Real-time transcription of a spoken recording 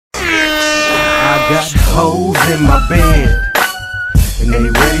got hoes in my bed, and they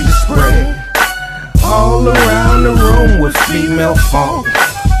ready to spread all around the room with female funk.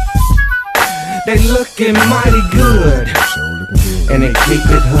 They looking mighty good, and they keep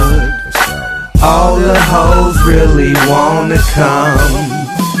it hood. All the hoes really wanna come.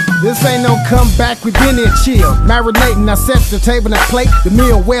 This ain't no comeback, we been here chill. Marinating, I set the table and plate. The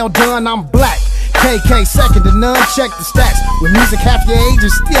meal well done, I'm black. KK second to none, check the stats. With music half your age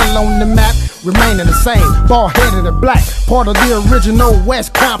is still on the map, remaining the same, bald headed and black. Part of the original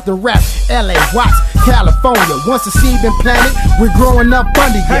West Compton rap. LA, Watts, California. Once the seed been planted, we're growing up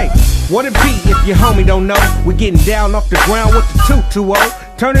under you. Hey, what it be if your homie don't know? We're getting down off the ground with the 220.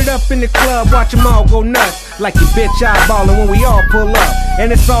 Turn it up in the club, watch them all go nuts. Like your bitch eyeballing when we all pull up.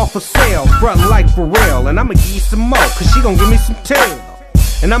 And it's all for sale, frontin' like for real. And I'ma give you some more, cause she gon' give me some tail.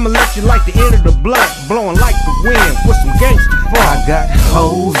 And I'ma let you light the end of the blunt, blowing like the wind with some gangsta fun. I got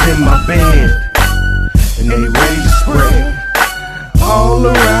hoes in my bed, and they ready to spread all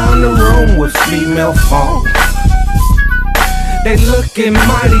around the room with female funk. They looking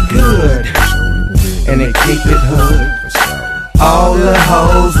mighty good, and they keep it hood. All the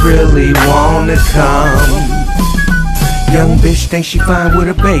hoes really wanna come. Young bitch think she fine with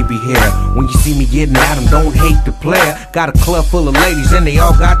a baby hair. When you see me getting at them, don't hate the player. Got a club full of ladies and they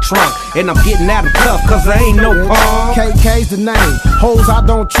all got trunk. And I'm getting at them tough cause I ain't no punk. KK's the name, hoes I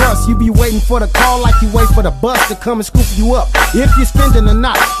don't trust. You be waiting for the call like you wait for the bus to come and scoop you up. If you're spending the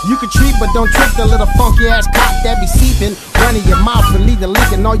night, you can treat but don't trick the little funky ass cock that be seeping. Running your mouth and leave the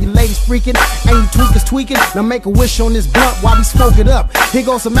leaking. All you ladies freaking, ain't you tweakers tweaking? Now make a wish on this blunt while we smoke it up. Here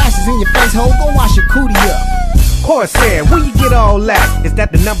goes some ashes in your face, ho, go wash your cootie up. Horsehair, where you get all that? Is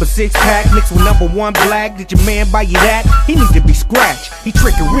that the number 6 pack mixed with number 1 black? Did your man buy you that? He need to be scratched. He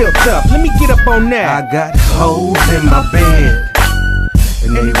tricking real tough. Let me get up on that. I got hoes in my bed,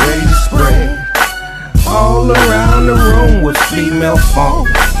 and they ready to spread all around the room with female funk.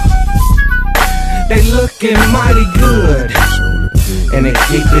 They looking mighty good, and they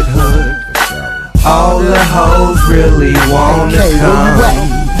keep it hood. All the hoes really wanna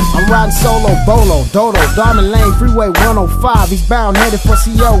come. I'm riding solo, bolo, dodo, Diamond Lane, Freeway 105. He's bound headed for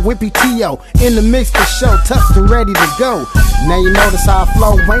CO, Whippy T.O. In the mix for show, tucked and ready to go. Now you notice how I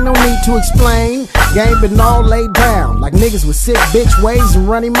flow, ain't no need to explain. Game been all laid down, like niggas with sick bitch ways and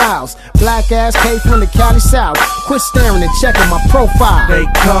running miles. Black ass K from the Cali South. Quit staring and checking my profile. They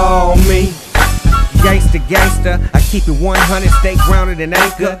call me gangsta, I keep it 100, stay grounded and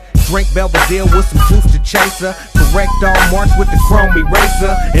anchor. Drink Belvedere with some juice to chaser. Correct all marks with the chrome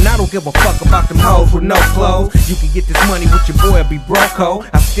eraser. And I don't give a fuck about them hoes with no clothes. You can get this money with your boy or be broke ho.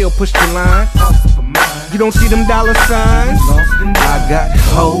 I still push the line. You don't see them dollar signs? I got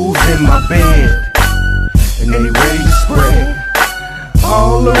hoes in my bed, and they ready to spread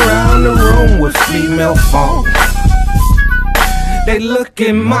all around the room with female funk. They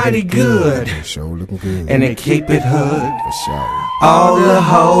looking mighty good, and they keep it hood. All the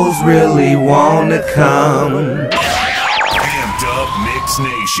hoes really wanna come. Amped up Mix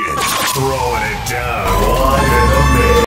Nation, throwing it down.